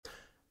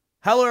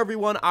Hello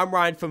everyone, I'm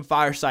Ryan from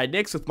Fireside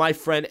Knicks with my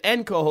friend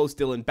and co-host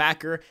Dylan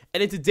Backer,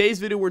 and in today's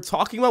video we're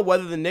talking about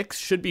whether the Knicks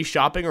should be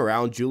shopping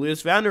around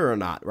Julius Randle or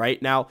not. Right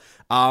now,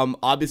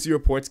 obviously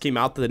reports came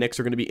out that the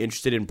Knicks are going to be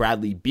interested in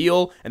Bradley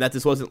Beal, and that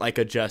this wasn't like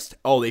a just,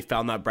 they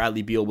found that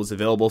Bradley Beal was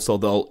available so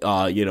they'll,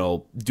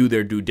 do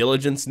their due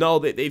diligence. No,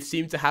 they've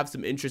seemed to have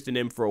some interest in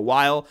him for a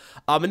while,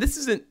 and this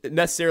isn't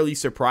necessarily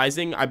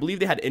surprising. I believe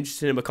they had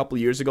interest in him a couple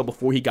of years ago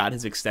before he got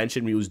his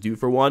extension. He was due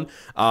for one,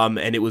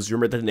 and it was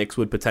rumored that the Knicks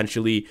would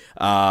potentially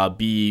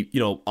be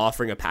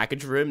offering a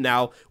package for him.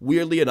 Now,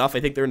 weirdly enough, I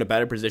think they're in a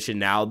better position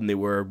now than they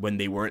were when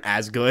they weren't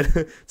as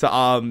good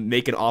to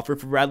make an offer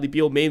for Bradley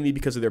Beal, mainly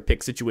because of their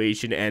pick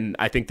situation, and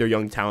I think their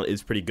young talent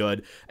is pretty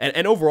good.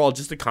 And overall,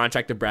 just the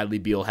contract of Bradley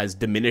Beal has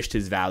diminished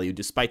his value,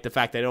 despite the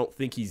fact that I don't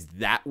think he's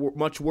that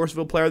much worse of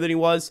a player than he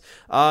was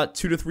 2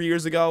 to 3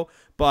 years ago.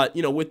 But,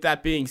 with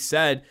that being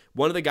said,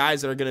 one of the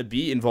guys that are going to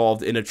be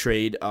involved in a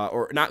trade,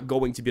 or not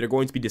going to be, they're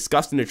going to be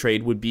discussed in a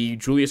trade, would be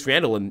Julius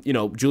Randle. And,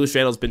 Julius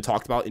Randle's been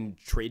talked about in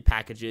trade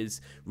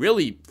packages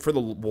really for the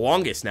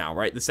longest now,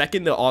 right? The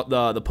second the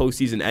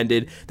postseason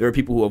ended, there were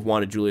people who have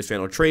wanted Julius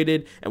Randle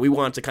traded, and we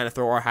wanted to kind of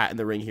throw our hat in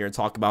the ring here and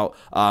talk about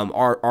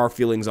our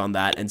feelings on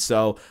that. And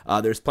so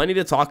there's plenty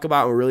to talk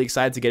about, and we're really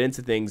excited to get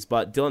into things.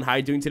 But Dylan, how are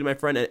you doing today, my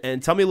friend?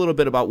 And tell me a little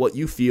bit about what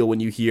you feel when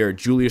you hear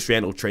Julius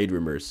Randle trade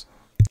rumors.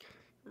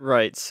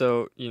 Right,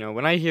 so,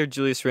 when I hear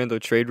Julius Randle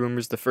trade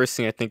rumors, the first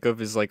thing I think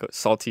of is,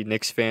 salty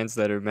Knicks fans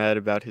that are mad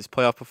about his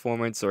playoff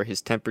performance or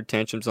his temper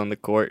tantrums on the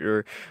court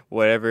or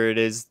whatever it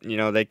is,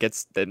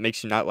 that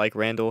makes you not like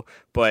Randle.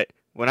 But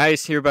when I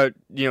hear about,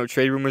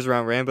 trade rumors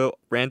around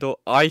Randle,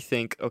 I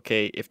think,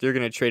 okay, if they're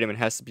going to trade him, it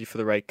has to be for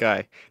the right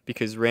guy,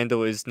 because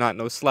Randle is not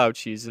no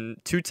slouch. He's a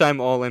two-time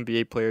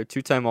All-NBA player,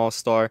 two-time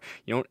All-Star.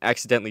 You don't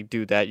accidentally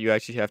do that. You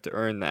actually have to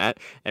earn that,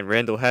 and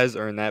Randle has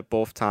earned that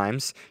both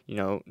times.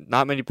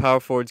 Not many power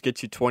forwards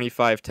get you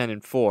 25, 10,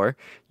 and 4.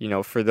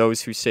 For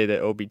those who say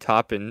that Obi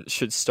Toppin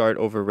should start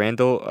over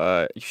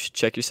Randle, you should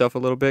check yourself a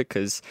little bit,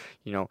 because,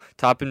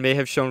 Toppin may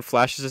have shown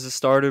flashes as a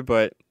starter,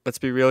 but let's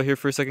be real here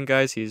for a second,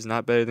 guys. He's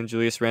not better than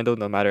Julius Randle,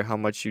 no matter how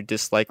much you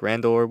dislike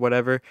Randle or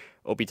whatever.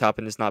 Obi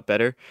Toppin is not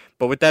better.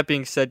 But with that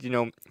being said,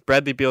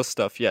 Bradley Beal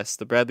stuff, yes,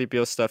 the Bradley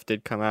Beal stuff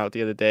did come out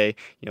the other day.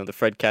 The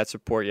Fred Katz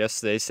report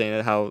yesterday saying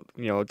that how,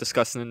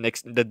 discussing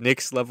the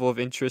Knicks level of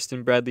interest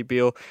in Bradley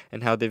Beal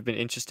and how they've been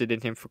interested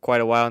in him for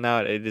quite a while now.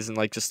 It isn't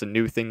like just a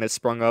new thing that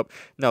sprung up.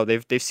 No,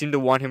 they've seemed to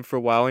want him for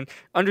a while, and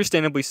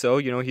understandably so.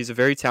 He's a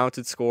very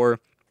talented scorer.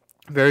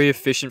 Very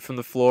efficient from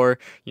the floor.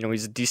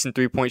 He's a decent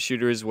three-point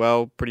shooter as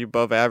well, pretty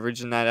above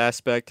average in that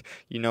aspect.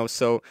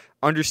 So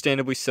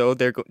understandably so,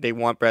 they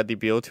want Bradley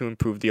Beal to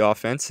improve the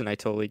offense, and I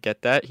totally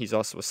get that. He's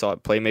also a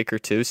solid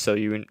playmaker too, so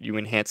you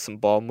enhance some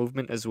ball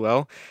movement as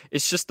well.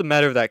 It's just a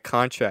matter of that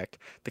contract.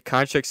 The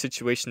contract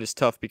situation is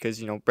tough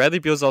because, Bradley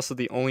Beal is also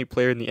the only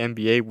player in the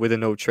NBA with a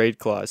no-trade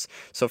clause.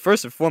 So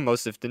first and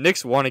foremost, if the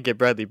Knicks want to get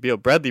Bradley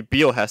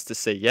Beal has to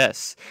say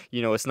yes.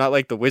 It's not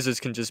like the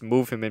Wizards can just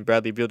move him and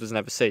Bradley Beal doesn't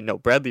have a say. No,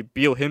 Bradley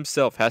Beal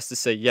himself has to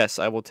say, yes,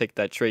 I will take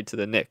that trade to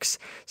the Knicks.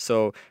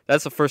 So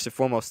that's the first and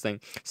foremost thing.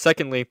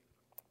 Secondly,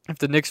 if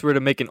the Knicks were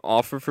to make an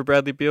offer for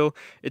Bradley Beal,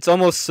 it's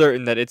almost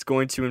certain that it's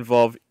going to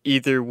involve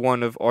either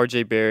one of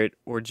RJ Barrett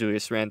or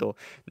Julius Randle.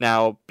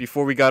 Now,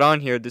 before we got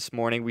on here this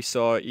morning, we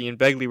saw Ian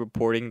Begley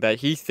reporting that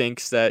he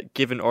thinks that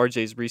given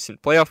RJ's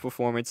recent playoff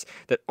performance,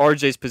 that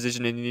RJ's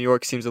position in New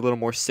York seems a little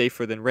more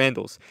safer than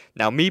Randle's.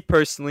 Now, me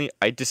personally,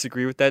 I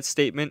disagree with that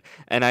statement,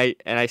 and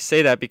I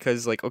say that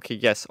because, okay,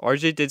 yes,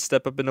 RJ did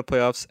step up in the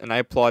playoffs, and I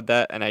applaud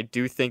that, and I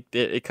do think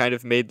that it kind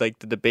of made, the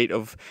debate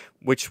of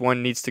which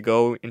one needs to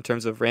go in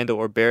terms of Randle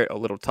or Barrett a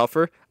little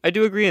tougher. I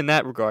do agree in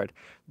that regard.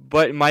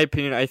 But in my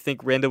opinion, I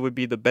think Randle would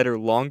be the better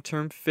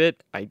long-term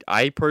fit.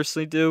 I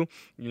personally do.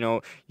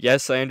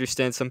 Yes, I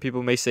understand some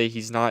people may say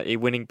he's not a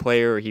winning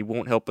player or he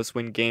won't help us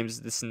win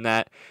games, this and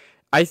that.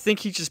 I think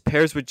he just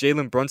pairs with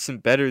Jalen Brunson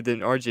better than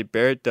RJ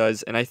Barrett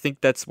does, and I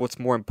think that's what's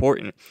more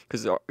important.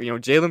 Because,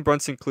 Jalen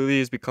Brunson clearly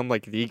has become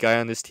the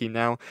guy on this team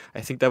now. I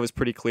think that was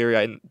pretty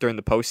clear during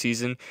the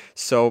postseason.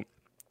 So,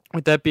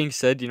 with that being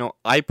said,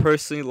 I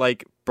personally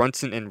like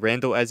Brunson and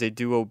Randle as a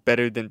duo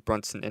better than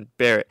Brunson and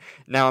Barrett.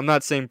 Now, I'm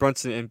not saying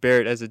Brunson and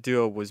Barrett as a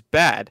duo was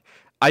bad.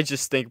 I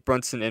just think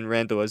Brunson and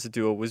Randle as a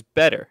duo was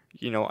better.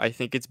 I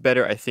think it's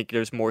better. I think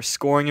there's more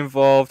scoring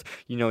involved.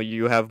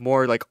 You have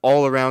more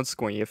all-around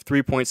scoring. You have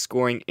three-point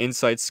scoring,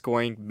 inside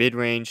scoring,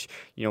 mid-range,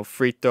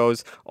 free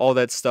throws, all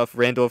that stuff.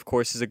 Randle, of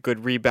course, is a good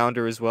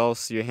rebounder as well,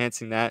 so you're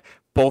enhancing that.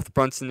 Both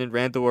Brunson and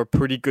Randle are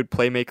pretty good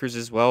playmakers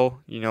as well,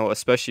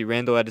 especially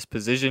Randle at his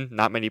position.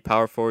 Not many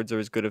power forwards are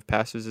as good of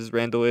passers as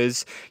Randle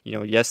is.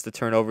 Yes, the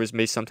turnovers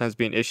may sometimes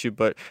be an issue,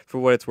 but for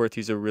what it's worth,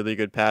 he's a really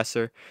good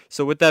passer.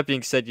 So with that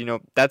being said,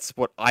 that's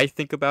what I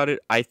think about it.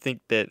 I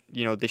think that,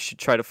 they should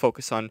try to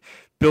focus on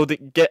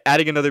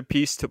adding another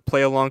piece to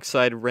play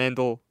alongside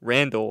Randle,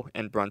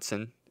 and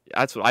Brunson.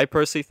 That's what I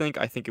personally think.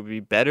 I think it would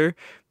be better,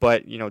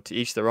 but, to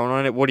each their own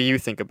on it. What do you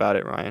think about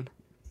it, Ryan?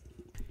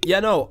 Yeah,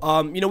 no.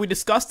 We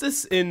discussed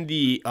this in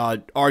the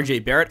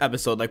RJ Barrett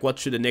episode. Like, what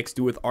should the Knicks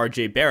do with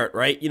RJ Barrett,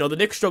 right? The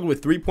Knicks struggled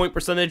with 3-point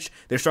percentage,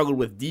 they struggled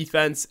with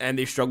defense, and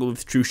they struggled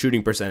with true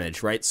shooting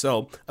percentage, right?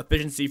 So,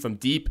 efficiency from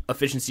deep,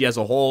 efficiency as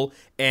a whole,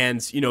 and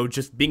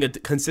just being a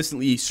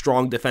consistently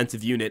strong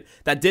defensive unit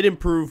that did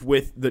improve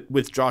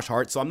with Josh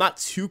Hart. So, I'm not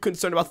too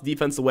concerned about the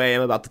defense the way I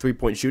am about the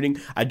 3-point shooting.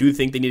 I do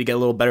think they need to get a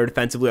little better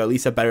defensively, or at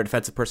least have better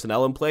defensive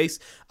personnel in place.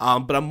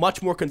 But I'm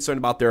much more concerned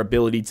about their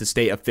ability to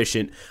stay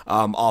efficient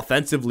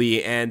offensively.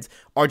 And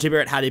RJ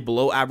Barrett had a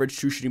below average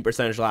true shooting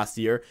percentage last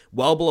year,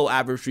 well below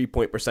average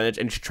 3-point percentage,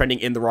 and trending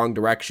in the wrong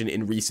direction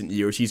in recent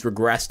years. He's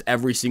regressed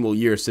every single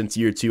year since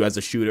year 2 as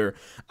a shooter.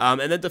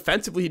 And then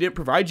defensively, he didn't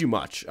provide you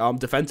much.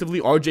 Defensively,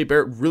 RJ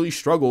Barrett really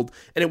struggled.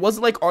 And it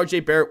wasn't like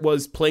RJ Barrett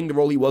was playing the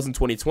role he was in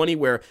 2020,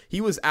 where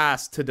he was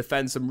asked to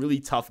defend some really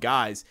tough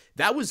guys.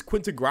 That was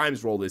Quentin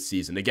Grimes' role this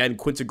season. Again,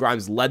 Quentin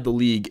Grimes led the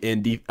league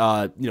in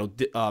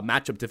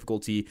matchup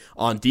difficulty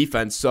on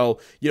defense. So,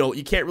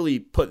 you can't really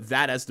put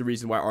that as the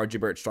reason why RJ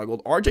Barrett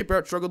struggled. RJ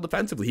Barrett struggled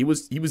defensively. He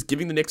was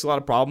giving the Knicks a lot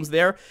of problems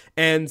there,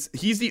 and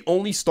he's the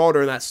only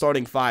starter in that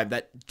starting 5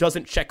 that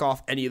doesn't check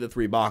off any of the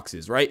 3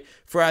 boxes, right?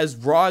 For as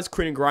raw as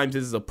Quentin Grimes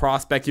is as a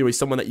prospect, he's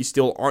someone that you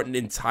still aren't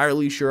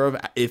entirely sure of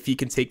if he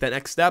can take that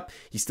next step.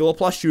 He's still a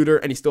plus shooter,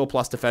 and he's still a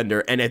plus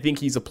defender, and I think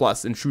he's a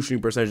plus in true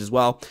shooting percentage as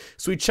well.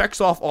 So he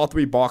checks off all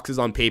 3 boxes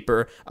on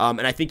paper,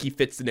 and I think he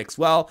fits the Knicks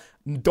well.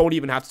 Don't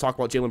even have to talk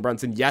about Jalen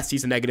Brunson. Yes,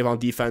 he's a negative on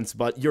defense,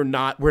 but we're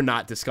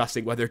not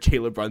discussing whether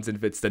Jalen Brunson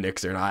fits the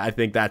Knicks or not. I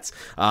think that's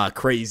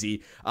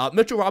crazy.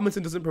 Mitchell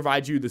Robinson doesn't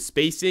provide you the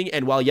spacing,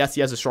 and while yes,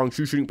 he has a strong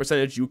true shooting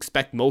percentage, you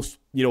expect most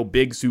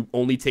bigs who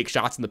only take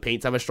shots in the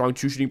paint to have a strong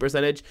true shooting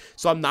percentage.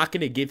 So I'm not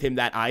going to give him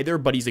that either,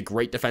 but he's a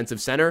great defensive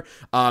center.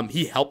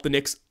 He helped the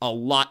Knicks a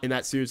lot in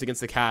that series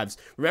against the Cavs.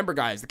 Remember,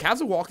 guys, the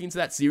Cavs are walking into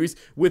that series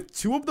with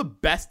 2 of the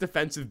best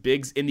defensive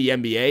bigs in the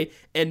NBA,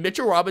 and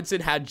Mitchell Robinson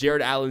had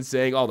Jared Allen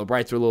saying, "Oh, the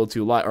brights are a little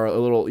too light, or a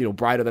little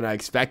brighter than I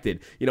expected."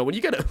 When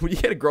you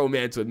get a grown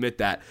man to admit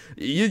that,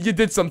 you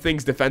did some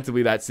things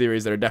defensively that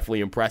series that are definitely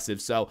impressive.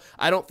 So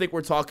I don't think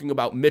we're talking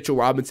about Mitchell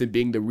Robinson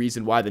being the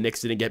reason why the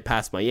Knicks didn't get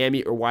past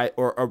Miami,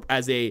 or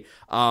as a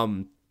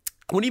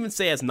I wouldn't even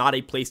say as not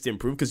a place to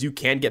improve, because you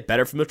can get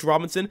better from Mitchell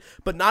Robinson,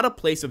 but not a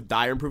place of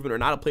dire improvement, or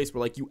not a place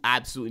where you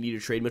absolutely need to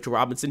trade Mitchell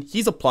Robinson.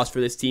 He's a plus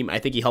for this team. I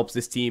think he helps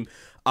this team.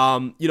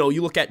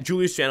 You look at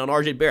Julius Randle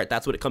and RJ Barrett.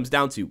 That's what it comes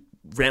down to.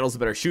 Randle's a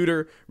better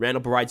shooter.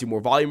 Randle provides you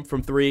more volume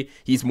from 3.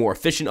 He's more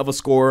efficient of a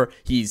scorer.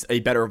 He's a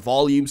better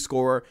volume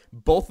scorer.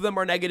 Both of them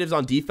are negatives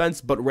on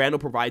defense, but Randle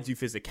provides you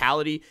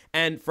physicality.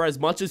 And for as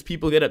much as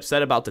people get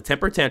upset about the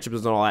temper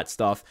tantrums and all that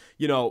stuff,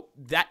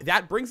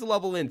 that brings a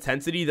level of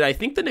intensity that I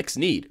think the Knicks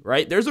need,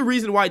 right? There's a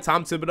reason why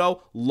Tom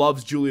Thibodeau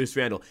loves Julius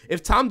Randle.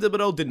 If Tom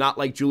Thibodeau did not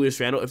like Julius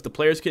Randle, if the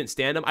players couldn't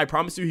stand him, I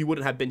promise you he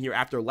wouldn't have been here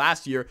after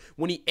last year,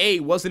 when he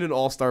A, wasn't an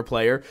all-star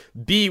player,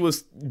 B,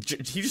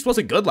 he just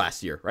wasn't good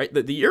last year, right?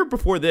 The year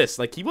before this,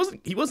 he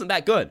wasn't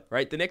that good,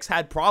 right? The Knicks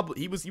had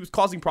he was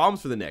causing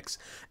problems for the Knicks,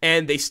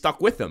 and they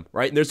stuck with him,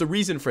 right? And there's a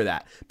reason for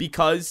that,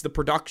 because the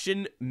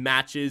production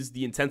matches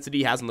the intensity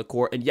he has on the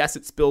court, and yes,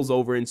 it spills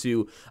over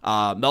into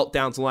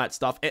meltdowns and all that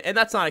stuff, and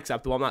that's not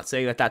acceptable. I'm not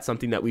saying that that's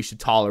something that we should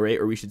tolerate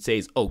or we should say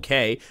is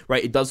okay,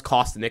 right? It does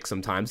cost the Knicks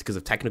sometimes because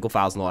of technical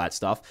fouls and all that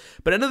stuff,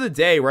 but at the end of the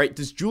day, right,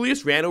 does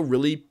Julius Randle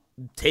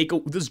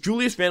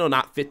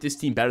not fit this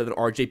team better than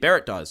RJ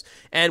Barrett does?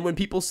 And when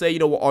people say,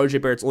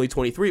 RJ Barrett's only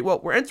 23, well,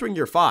 we're entering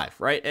year 5,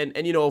 right? And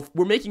if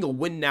we're making a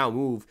win now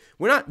move,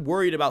 we're not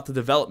worried about the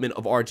development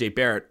of RJ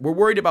Barrett. We're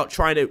worried about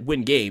trying to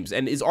win games.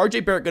 And is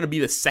RJ Barrett going to be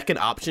the second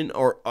option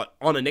or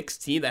on a Knicks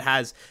team that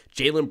has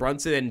Jalen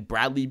Brunson and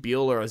Bradley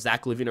Beal or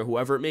Zach LaVine or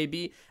whoever it may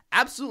be?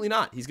 Absolutely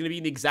not. He's going to be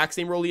in the exact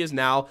same role he is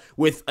now,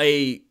 with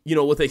a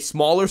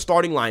smaller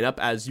starting lineup,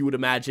 as you would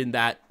imagine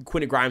that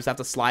Quentin Grimes have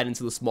to slide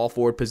into the small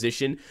forward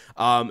position,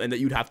 and that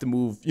you'd have to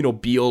move,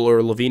 Beal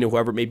or LaVine or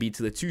whoever it may be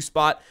to the 2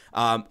 spot.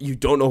 You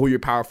don't know who your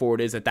power forward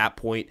is at that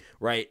point,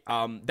 right?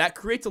 That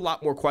creates a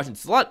lot more questions.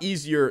 It's a lot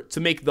easier to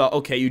make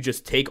you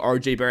just take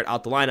RJ Barrett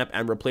out the lineup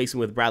and replace him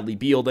with Bradley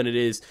Beal than it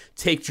is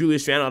take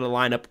Julius Randle out of the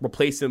lineup,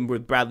 replace him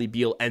with Bradley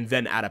Beal, and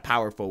then add a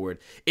power forward.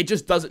 It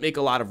just doesn't make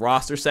a lot of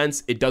roster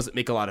sense. It doesn't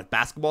make a lot of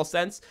basketball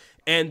sense,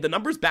 and the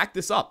numbers back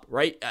this up,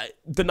 right?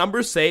 The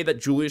numbers say that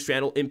Julius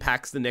Randle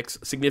impacts the Knicks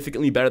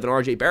significantly better than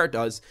RJ Barrett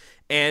does,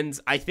 and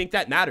I think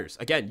that matters.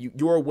 Again,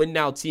 you're a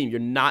win-now team.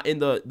 You're not in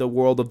the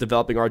world of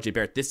developing RJ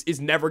Barrett. This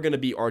is never going to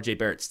be RJ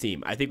Barrett's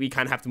team. I think we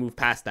kind of have to move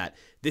past that.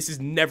 This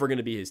is never going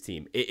to be his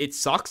team. It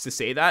sucks to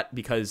say that,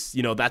 because,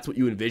 that's what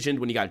you envisioned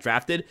when he got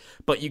drafted,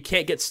 but you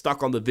can't get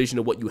stuck on the vision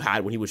of what you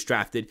had when he was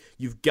drafted.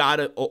 You've got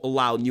to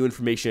allow new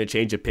information to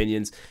change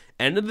opinions.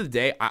 End of the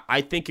day,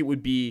 I think it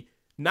would be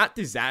not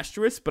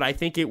disastrous, but I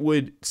think it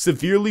would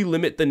severely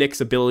limit the Knicks'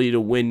 ability to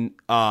win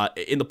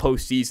in the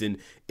postseason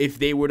if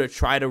they were to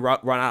try to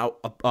run out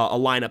a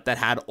lineup that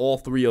had all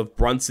three of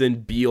Brunson,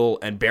 Beal,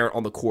 and Barrett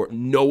on the court,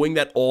 knowing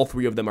that all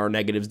three of them are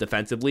negatives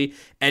defensively,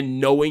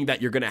 and knowing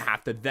that you're going to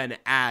have to then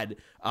add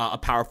a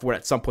power forward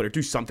at some point or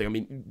do something. I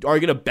mean, are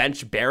you going to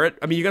bench Barrett?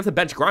 I mean, you're going to have to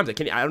bench Grimes. I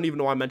don't even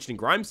know why I'm mentioning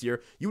Grimes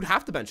here. You would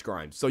have to bench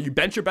Grimes. So you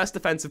bench your best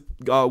defensive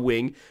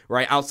wing,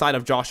 right, outside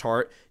of Josh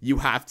Hart. You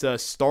have to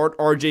start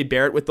RJ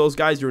Barrett with those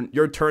guys.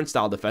 You're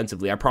turnstile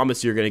defensively. I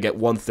promise you're going to get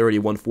 130,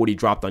 140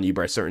 dropped on you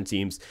by certain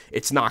teams.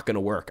 It's not going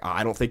to work.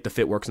 I don't think the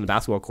fit works in the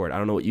basketball court. I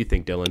don't know what you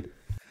think, Dylan.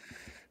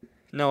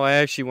 No, I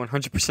actually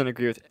 100%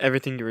 agree with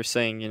everything you were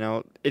saying.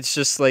 It's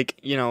just like,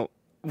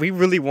 we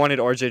really wanted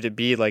RJ to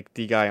be like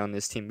the guy on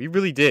this team. We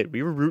really did.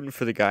 We were rooting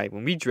for the guy.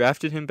 When we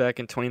drafted him back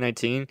in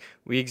 2019,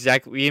 we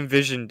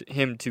envisioned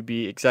him to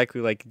be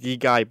exactly like the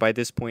guy by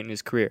this point in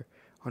his career.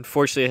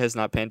 Unfortunately, it has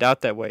not panned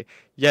out that way.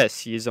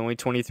 Yes, he is only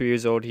 23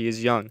 years old. He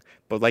is young.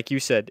 But like you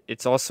said,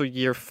 it's also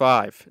year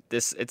 5.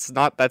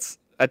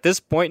 At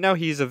this point now,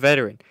 he's a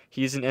veteran.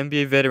 He's an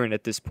NBA veteran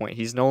at this point.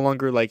 He's no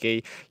longer like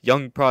a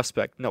young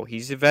prospect. No,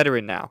 he's a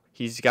veteran now.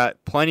 He's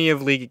got plenty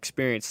of league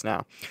experience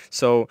now.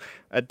 So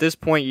at this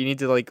point, you need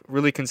to like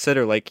really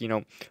consider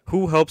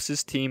who helps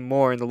his team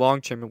more in the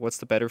long term and what's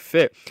the better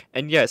fit.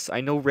 And yes,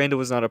 I know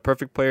Randle is not a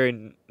perfect player,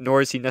 and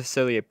nor is he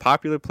necessarily a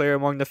popular player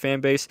among the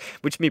fan base,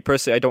 which me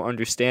personally I don't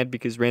understand,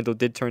 because Randle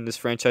did turn this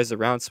franchise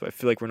around. So I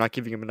feel like we're not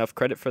giving him enough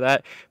credit for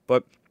that.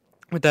 But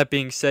with that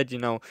being said,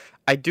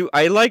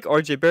 I like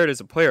RJ Barrett as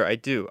a player. I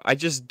do. I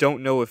just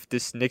don't know if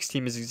this Knicks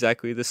team is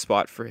exactly the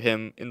spot for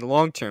him in the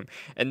long term.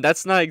 And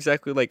that's not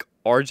exactly like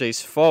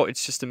RJ's fault.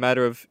 It's just a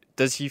matter of,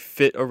 does he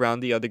fit around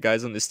the other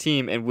guys on this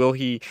team, and will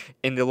he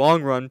in the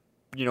long run,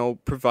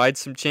 provide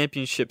some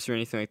championships or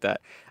anything like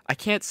that? I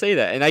can't say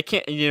that. And I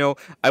can't,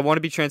 I want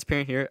to be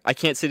transparent here. I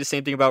can't say the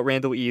same thing about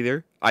Randle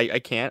either. I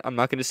can't. I'm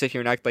not going to sit here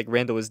and act like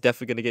Randle is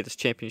definitely going to get us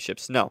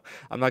championships. No,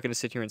 I'm not going to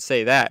sit here and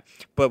say that.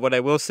 But what I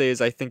will say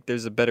is I think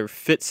there's a better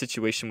fit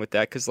situation with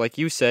that, because like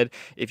you said,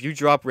 if you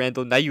drop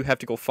Randle, now you have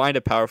to go find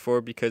a power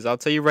forward, because I'll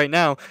tell you right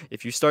now,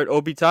 if you start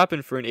Obi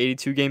Toppin for an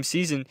 82-game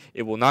season,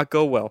 it will not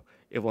go well.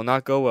 It will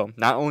not go well.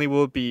 Not only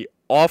will it be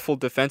awful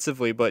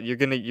defensively, but you're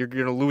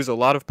gonna lose a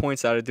lot of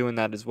points out of doing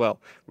that as well.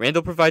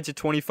 Randle provides you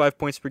 25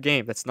 points per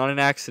game. That's not an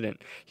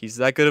accident. He's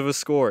that good of a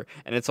scorer,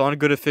 and it's on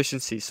good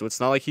efficiency. So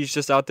it's not like he's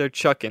just out there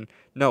chucking.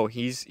 No,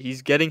 he's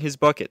getting his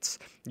buckets.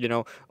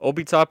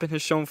 Obi Toppin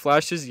has shown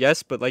flashes,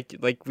 yes, but like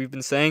we've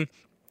been saying,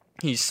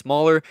 he's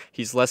smaller,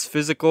 he's less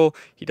physical,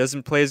 he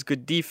doesn't play as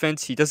good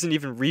defense, he doesn't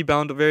even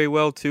rebound very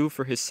well too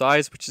for his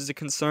size, which is a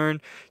concern.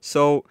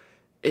 So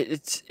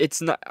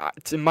it's not,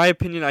 in my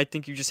opinion, I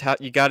think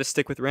you got to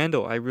stick with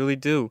Randle. I really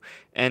do.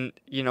 And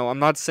I'm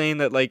not saying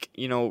that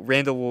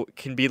Randle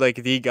can be like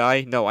the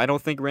guy. No, I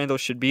don't think Randle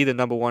should be the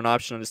number one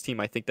option on this team.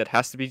 I think that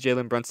has to be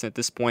Jalen Brunson at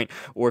this point,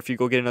 or if you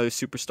go get another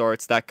superstar,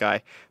 it's that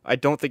guy. I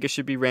don't think it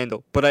should be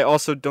Randle, but I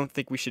also don't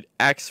think we should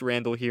axe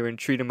Randle here and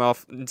treat him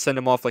off and send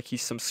him off like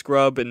he's some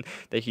scrub and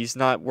that he's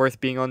not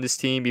worth being on this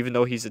team, even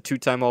though he's a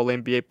 2-time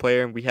All-NBA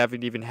player, and we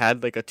haven't even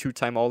had like a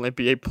 2-time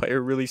All-NBA player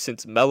really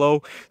since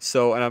Melo.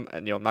 So, and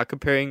I'm not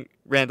comparing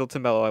Randle to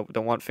Melo. I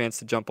don't want fans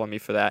to jump on me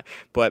for that.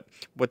 But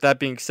with that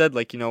being said,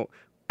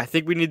 I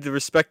think we need to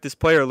respect this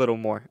player a little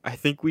more. I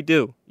think we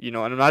do. And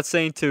I'm not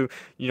saying to,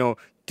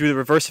 do the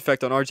reverse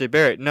effect on RJ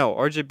Barrett. No,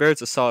 RJ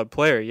Barrett's a solid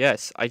player.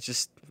 Yes.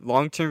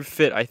 Long-term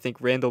fit, I think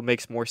Randle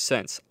makes more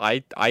sense.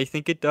 I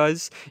think it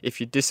does. If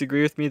you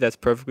disagree with me, that's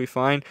perfectly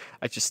fine.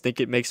 I just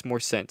think it makes more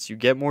sense. You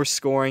get more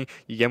scoring,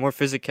 you get more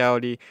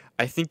physicality.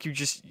 I think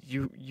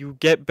you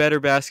get better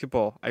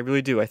basketball. I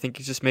really do. I think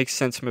it just makes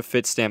sense from a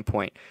fit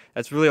standpoint.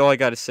 That's really all I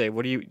got to say.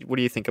 What do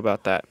you think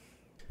about that?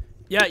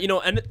 Yeah,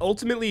 and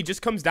ultimately it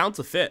just comes down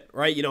to fit,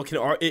 right?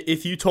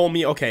 If you told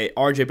me, okay,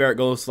 RJ Barrett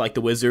goes to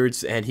the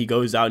Wizards and he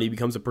goes out and he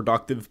becomes a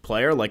productive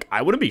player,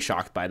 I wouldn't be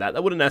shocked by that.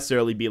 That wouldn't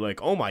necessarily be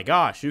like, oh my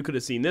gosh, who could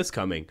have seen this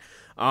coming?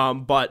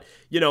 But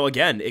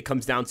again, it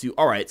comes down to,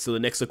 all right, so the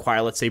Knicks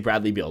acquire, let's say,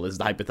 Bradley Beal. This is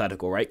the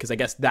hypothetical, right? Because I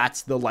guess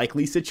that's the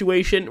likely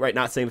situation, right?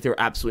 Not saying that they're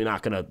absolutely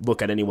not going to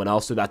look at anyone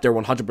else or that they're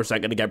 100%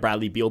 going to get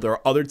Bradley Beal. There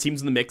are other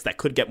teams in the mix that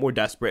could get more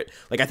desperate.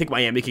 I think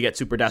Miami could get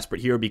super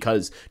desperate here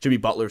because Jimmy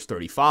Butler's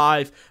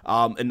 35.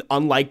 And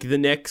unlike the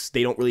Knicks,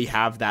 they don't really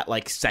have that,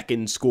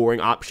 second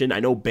scoring option. I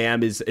know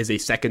Bam is a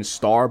second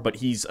star, but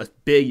he's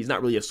he's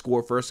not really a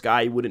score-first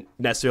guy. You wouldn't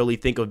necessarily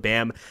think of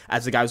Bam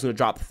as the guy who's going to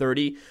drop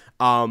 30.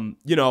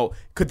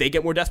 Could they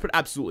get more desperate?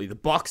 Absolutely. The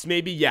Bucks,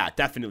 maybe? Yeah,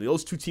 definitely.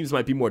 Those two teams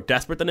might be more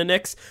desperate than the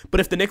Knicks. But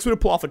if the Knicks were to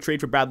pull off a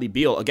trade for Bradley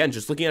Beal, again,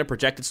 just looking at a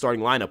projected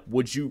starting lineup,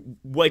 would you,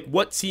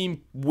 which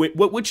team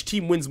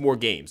wins more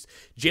games?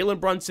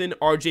 Jalen Brunson,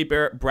 RJ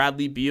Barrett,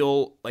 Bradley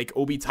Beal,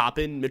 Obi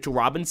Toppin, Mitchell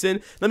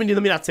Robinson? Let me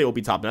not say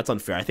Obi Toppin. That's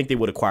unfair. I think they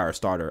would acquire a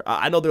starter.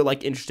 I know they're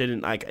interested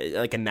in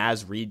a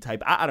Naz Reid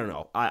type. I don't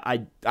know.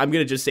 I'm going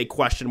to just say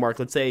question mark.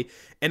 Let's say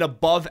an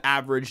above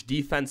average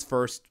defense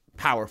first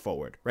power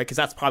forward, right? Because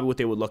that's probably what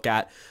they would look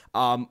at.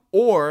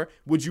 Or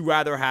would you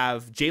rather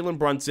have Jalen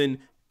Brunson,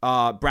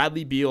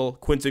 Bradley Beal,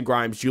 Quentin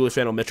Grimes, Julius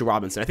Randle, Mitchell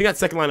Robinson. I think that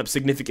second lineup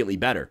significantly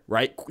better,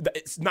 right?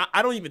 It's not.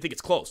 I don't even think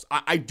it's close.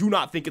 I do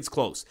not think it's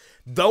close.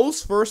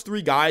 Those first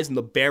three guys in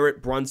the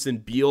Barrett, Brunson,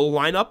 Beal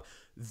lineup,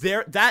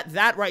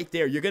 that right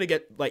there, you're gonna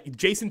get like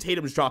Jason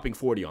Tatum's dropping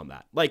 40 on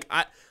that. Like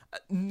I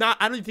don't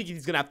even think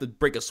he's gonna have to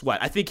break a sweat.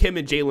 I think him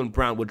and Jaylen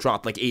Brown would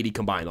drop like 80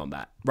 combined on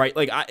that, right?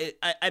 Like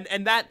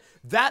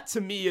that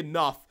to me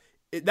enough.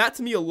 That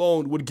to me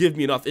alone would give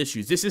me enough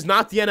issues. This is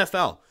not the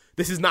NFL.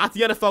 This is not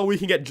the NFL where you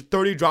can get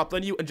 30 dropped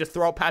on you and just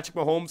throw out Patrick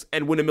Mahomes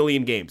and win a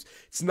million games.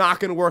 It's not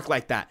going to work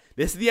like that.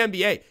 This is the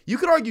NBA. You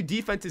could argue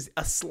defense is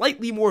a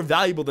slightly more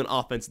valuable than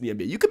offense in the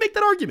NBA. You could make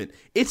that argument.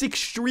 It's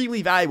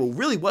extremely valuable.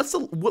 Really,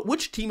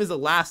 which team is the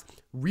last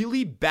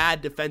really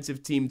bad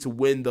defensive team to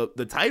win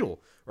the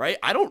title, right?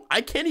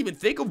 I can't even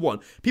think of one.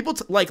 People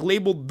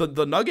labeled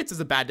the Nuggets as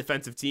a bad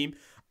defensive team.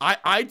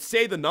 I'd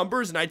say the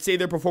numbers and I'd say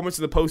their performance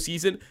in the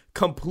postseason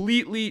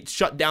completely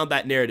shut down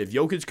that narrative.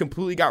 Jokic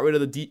completely got rid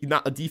of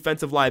not a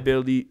defensive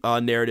liability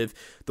narrative.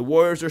 The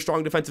Warriors are a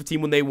strong defensive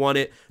team when they won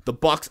it. The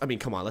Bucks, I mean,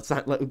 come on,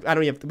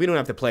 we don't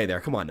have to play there.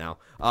 Come on now.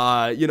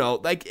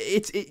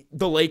 The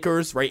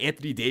Lakers, right?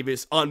 Anthony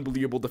Davis,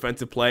 unbelievable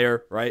defensive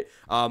player, right?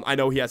 I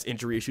know he has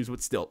injury issues,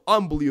 but still,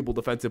 unbelievable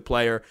defensive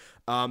player.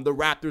 The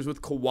Raptors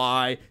with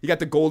Kawhi. You got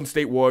the Golden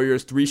State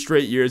Warriors, 3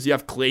 straight years. You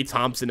have Klay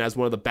Thompson as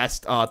one of the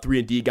best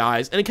 3-and-D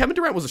guys. And Kevin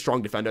Durant was a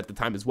strong defender at the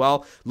time as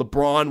well.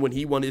 LeBron, when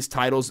he won his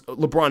titles,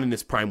 LeBron in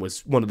his prime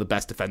was one of the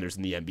best defenders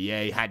in the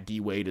NBA. Had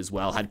D-Wade as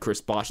well. Had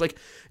Chris Bosh.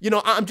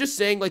 I'm just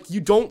saying, you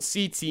don't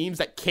see teams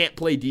that can't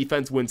play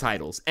defense win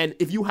titles. And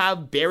if you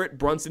have Barrett,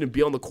 Brunson, and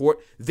Beal on the court,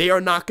 they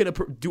are not going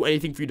to do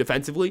anything for you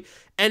defensively.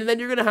 And then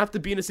you're going to have to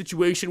be in a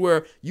situation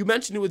where, you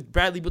mentioned it with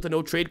Bradley with the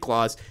no-trade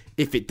clause,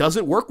 if it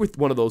doesn't work with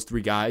one of those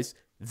 3 guys,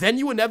 then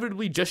you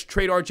inevitably just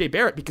trade RJ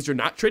Barrett because you're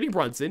not trading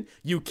Brunson.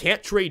 You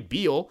can't trade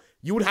Beal.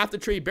 You would have to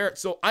trade Barrett.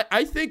 So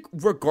I think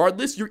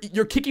regardless,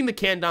 you're kicking the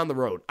can down the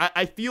road.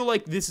 I feel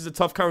like this is a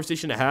tough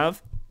conversation to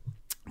have.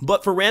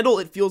 But for Randle,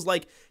 it feels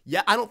like,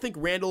 I don't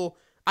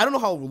know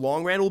how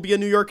long Randle will be a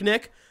New York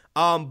Knick.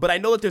 But I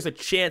know that there's a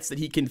chance that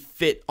he can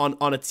fit on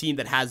a team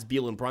that has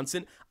Beal and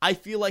Brunson. I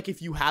feel like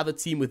if you have a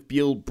team with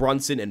Beal,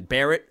 Brunson, and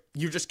Barrett,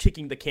 you're just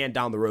kicking the can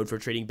down the road for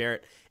trading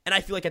Barrett. And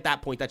I feel like at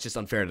that point, that's just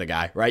unfair to the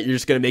guy, right? You're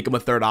just going to make him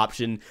a third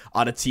option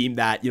on a team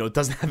that,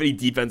 doesn't have any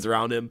defense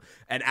around him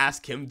and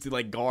ask him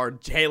to guard,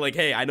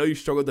 hey, I know you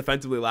struggled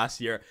defensively last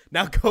year.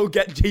 Now go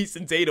get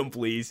Jason Tatum,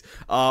 please.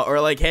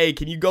 Hey,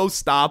 can you go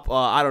stop,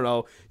 I don't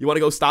know, you want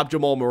to go stop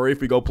Jamal Murray if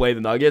we go play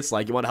the Nuggets? You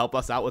want to help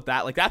us out with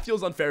that? That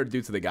feels unfair to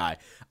do to the guy.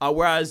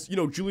 Whereas,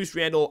 Julius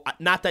Randle,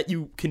 not that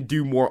you can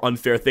do more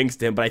unfair things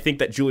to him, but I think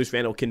that Julius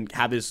Randle can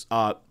have his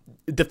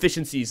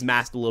deficiencies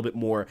masked a little bit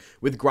more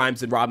with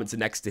Grimes and Robinson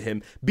next to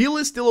him. Beal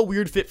is still a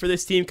weird fit for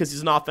this team because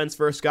he's an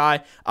offense-first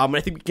guy. And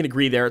I think we can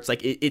agree there. It's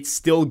it's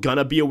still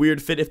gonna be a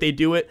weird fit if they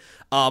do it.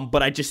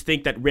 But I just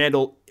think that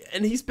Randle,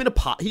 and he's been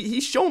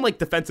he's shown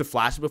defensive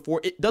flashes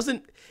before.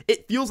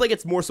 It feels like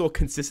it's more so a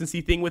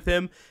consistency thing with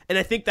him. And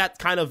I think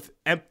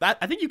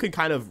I think you can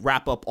kind of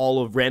wrap up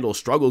all of Randle's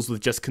struggles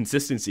with just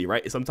consistency,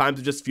 right? Sometimes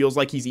it just feels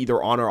like he's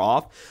either on or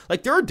off.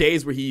 There are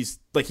days where he's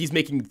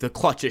making the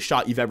clutchest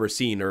shot you've ever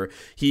seen, or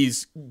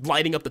he's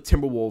lighting up the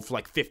Timberwolves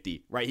for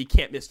 50, right? He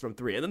can't miss from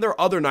 3. And then there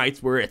are other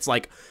nights where it's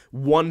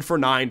 1 for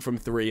 9 from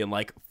 3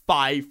 and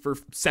 5 for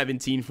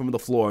 17 from the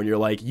floor, and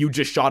you're you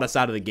just shot us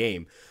out of the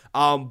game.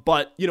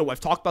 But I've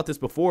talked about this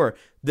before.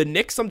 The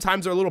Knicks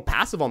sometimes are a little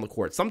passive on the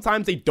court.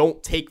 Sometimes they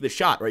don't take the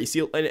shot, right? You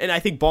see, and I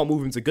think ball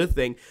movement's a good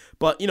thing.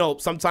 But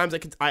sometimes I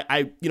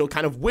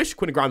kind of wish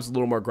Quentin Grimes was a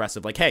little more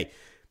aggressive. Hey,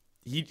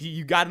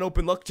 you got an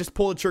open look, just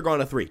pull the trigger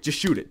on a 3. Just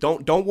shoot it.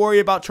 Don't worry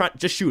about trying.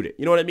 Just shoot it.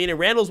 You know what I mean? And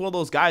Randle's one of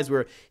those guys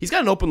where he's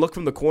got an open look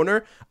from the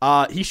corner.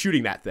 He's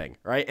shooting that thing,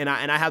 right? And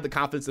I have the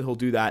confidence that he'll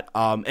do that.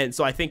 And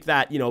so I think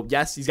that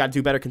yes, he's got to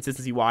do better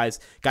consistency wise.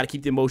 Got to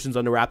keep the emotions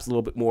under wraps a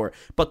little bit more.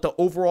 But the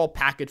overall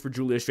package for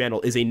Julius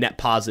Randle is a net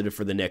positive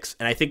for the Knicks.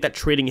 And I think that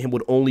trading him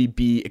would only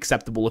be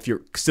acceptable if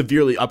you're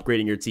severely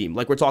upgrading your team.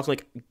 We're talking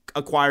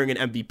acquiring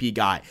an MVP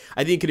guy.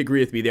 I think you could agree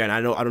with me there. And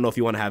I don't know if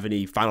you want to have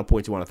any final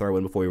points you want to throw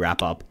in before we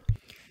wrap up.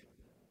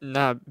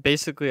 Nah,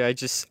 basically, I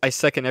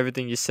second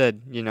everything you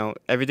said.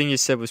 Everything you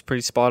said was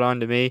pretty spot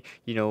on to me.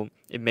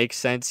 It makes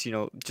sense.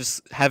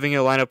 Just having a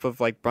lineup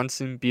of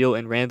Brunson, Beal,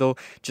 and Randle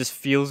just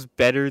feels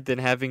better than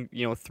having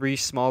 3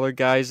 smaller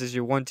guys as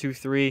your 1, 2,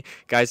 3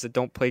 guys that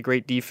don't play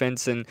great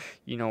defense, and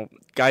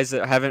guys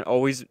that haven't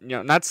always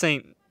not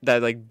saying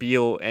that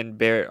Beal and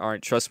Barrett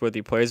aren't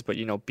trustworthy players, but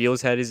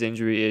Beal's had his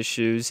injury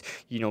issues.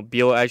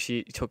 Beal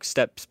actually took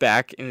steps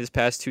back in his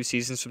past 2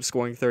 seasons from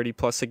scoring 30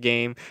 plus a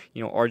game.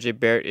 RJ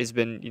Barrett has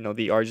been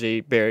the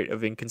RJ Barrett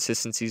of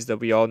inconsistencies that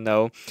we all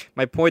know.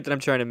 My point that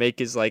I'm trying to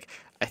make is I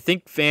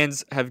think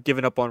fans have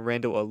given up on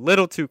Randle a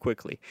little too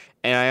quickly,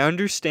 and I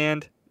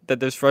understand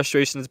that there's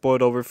frustration that's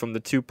boiled over from the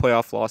 2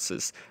 playoff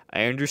losses.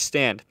 I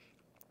understand,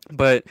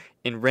 but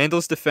in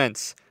Randle's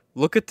defense,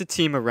 look at the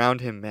team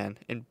around him, man,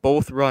 in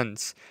both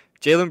runs.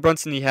 Jalen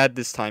Brunson he had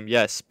this time,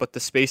 yes, but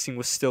the spacing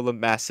was still a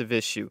massive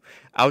issue.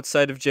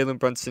 Outside of Jalen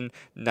Brunson,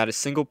 not a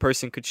single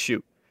person could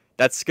shoot.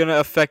 that's going to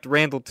affect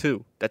Randle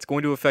too. That's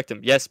going to affect him.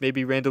 Yes,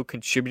 maybe Randle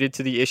contributed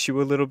to the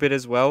issue a little bit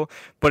as well,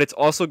 but it's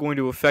also going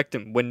to affect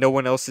him when no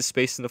one else is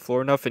spacing the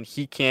floor enough and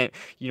he can't,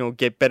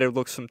 get better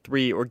looks from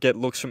three or get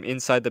looks from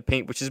inside the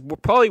paint, which is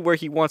probably where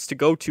he wants to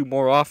go to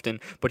more often,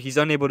 but he's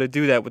unable to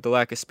do that with the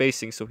lack of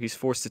spacing, so he's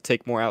forced to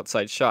take more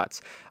outside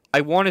shots.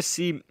 I want to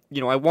see,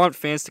 I want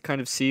fans to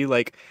kind of see,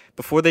 like,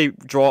 before they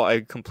draw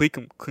a complete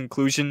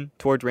conclusion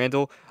toward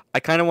Randle, I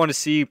kind of want to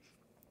see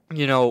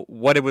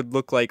what it would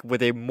look like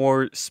with a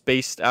more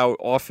spaced out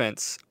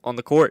offense on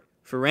the court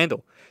for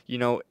Randle.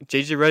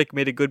 JJ Redick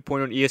made a good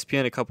point on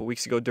ESPN a couple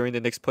weeks ago during the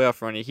Knicks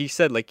playoff run. He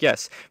said, like,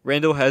 yes,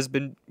 Randle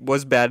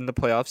was bad in the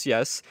playoffs,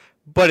 yes,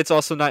 but it's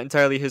also not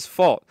entirely his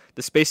fault.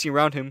 The spacing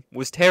around him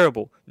was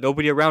terrible.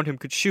 Nobody around him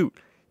could shoot.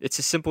 It's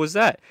as simple as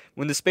that.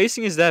 When the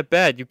spacing is that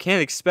bad, you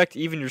can't expect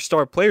even your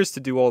star players to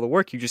do all the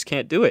work. You just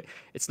can't do it.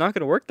 It's not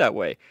going to work that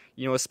way.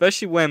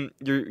 Especially when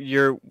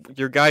your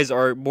guys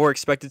are more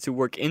expected to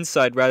work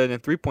inside rather than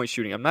 3-point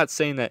shooting. I'm not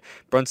saying that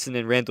Brunson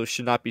and Randle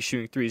should not be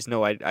shooting threes.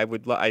 No,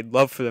 I'd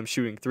love for them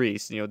shooting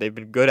threes. They've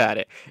been good at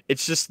it.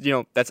 It's just,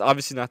 that's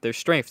obviously not their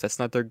strength. That's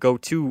not their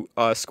go-to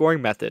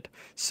scoring method.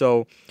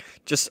 So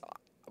just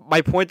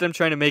my point that I'm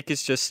trying to make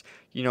is just,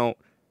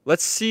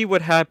 let's see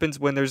what happens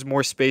when there's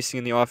more spacing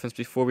in the offense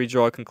before we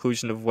draw a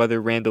conclusion of whether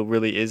Randle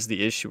really is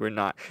the issue or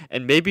not.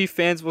 And maybe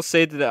fans will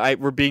say that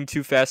we're being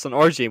too fast on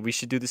RJ and we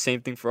should do the same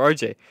thing for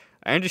RJ.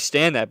 I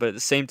understand that, but at the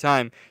same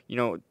time,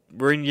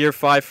 we're in year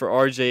 5 for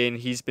RJ and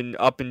he's been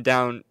up and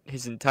down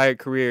his entire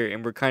career,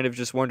 and we're kind of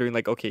just wondering,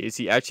 like, okay, is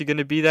he actually going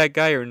to be that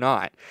guy or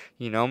not?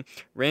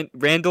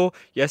 Randle,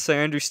 yes, I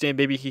understand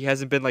maybe he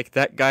hasn't been like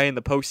that guy in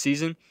the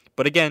postseason,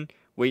 but again,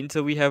 wait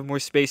until we have more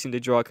spacing to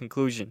draw a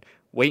conclusion.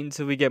 Wait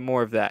until we get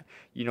more of that.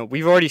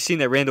 We've already seen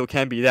that Randle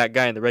can be that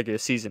guy in the regular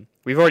season.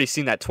 We've already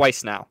seen that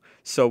twice now.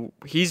 So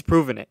he's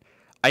proven it.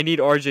 I need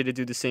RJ to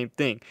do the same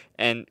thing.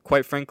 And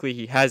quite frankly,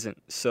 he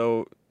hasn't.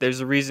 So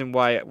there's a reason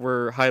why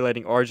we're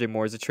highlighting RJ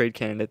more as a trade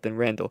candidate than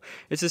Randle.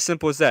 It's as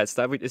simple as that.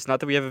 It's not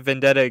that we have a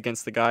vendetta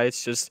against the guy.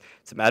 It's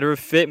a matter of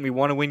fit, and we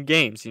want to win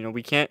games.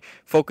 We can't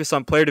focus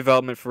on player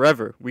development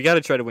forever. We got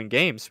to try to win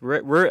games.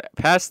 We're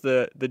past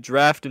the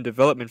draft and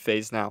development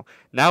phase now.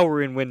 Now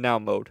we're in win now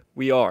mode.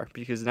 We are,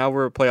 because now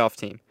we're a playoff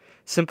team.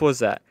 Simple as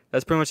that.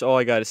 That's pretty much all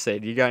I got to say.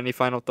 Do you got any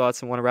final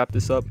thoughts and want to wrap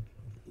this up?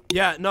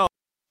 Yeah, no.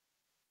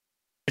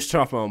 Just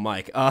turn off my own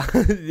mic.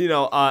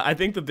 I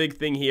think the big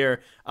thing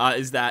here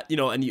is that,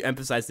 and you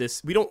emphasize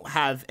this, we don't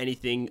have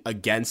anything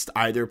against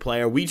either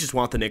player. We just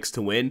want the Knicks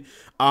to win.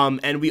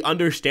 And we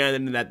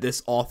understand that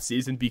this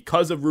offseason,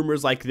 because of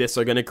rumors like this,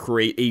 are going to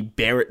create a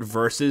Barrett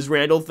versus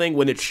Randle thing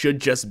when it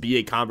should just be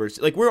a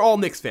conversation. Like, we're all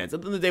Knicks fans.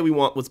 At the end of the day, we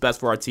want what's best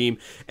for our team.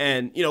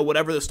 And,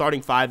 whatever the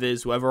starting 5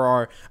 is,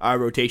 whoever our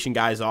rotation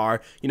guys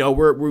are,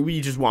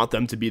 we just want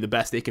them to be the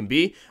best they can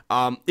be.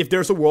 If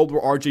there's a world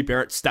where RJ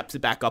Barrett steps it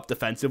back up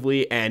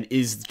defensively and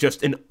is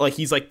just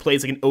plays like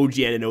an OG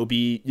and an OB,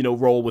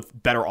 role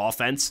with better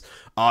offense.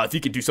 If he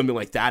could do something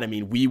like that,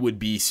 we would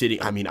be sitting.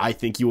 I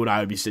think you and I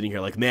would be sitting here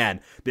like,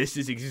 man, this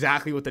is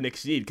exactly what the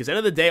Knicks need. Because at the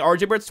end of the day,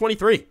 RJ Barrett's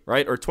 23,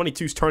 right? Or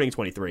 22's turning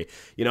 23.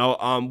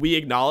 We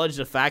acknowledge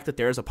the fact that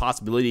there's a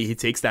possibility he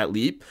takes that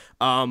leap.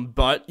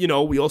 But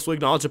we also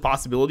acknowledge the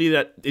possibility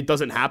that it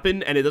doesn't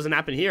happen, and it doesn't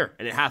happen here,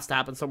 and it has to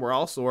happen somewhere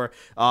else, or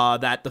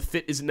that the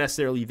fit isn't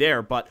necessarily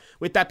there. But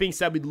with that being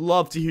said, we'd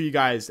love to hear you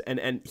guys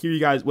and hear you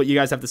guys what you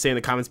guys have to say in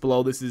the comments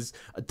below. This is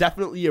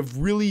definitely a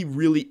really,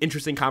 really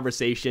interesting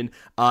conversation.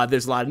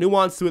 There's a lot of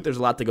nuance to it. There's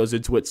a lot that goes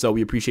into it. So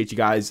we appreciate you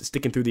guys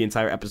sticking through the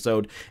entire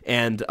episode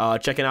and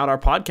checking out our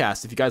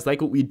podcast. If you guys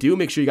like what we do,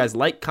 make sure you guys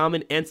like,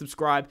 comment, and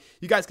subscribe.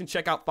 You guys can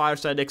check out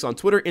Fireside Knicks on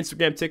Twitter,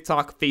 Instagram,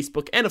 TikTok,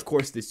 Facebook, and of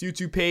course this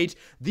YouTube page.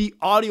 The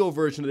audio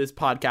version of this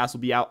podcast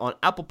will be out on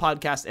Apple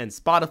Podcasts and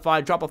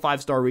Spotify. Drop a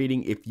 5-star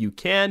rating if you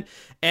can.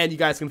 And you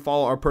guys can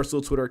follow our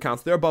personal Twitter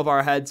accounts. They're above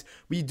our heads.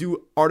 We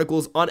do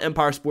articles on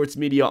Empire Sports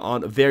Media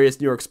on various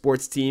New York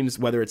sports teams,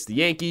 whether it's the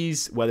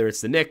Yankees, whether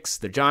it's the Knicks,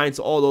 the Giants,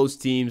 all those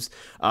teams.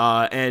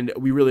 And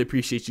we really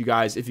appreciate you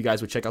guys if you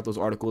guys would check out those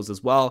articles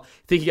as well.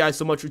 Thank you guys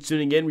so much for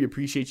tuning in. We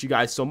appreciate you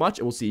guys so much,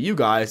 and we'll see you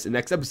guys in the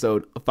next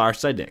episode of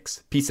Fireside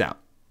Knicks. Peace out.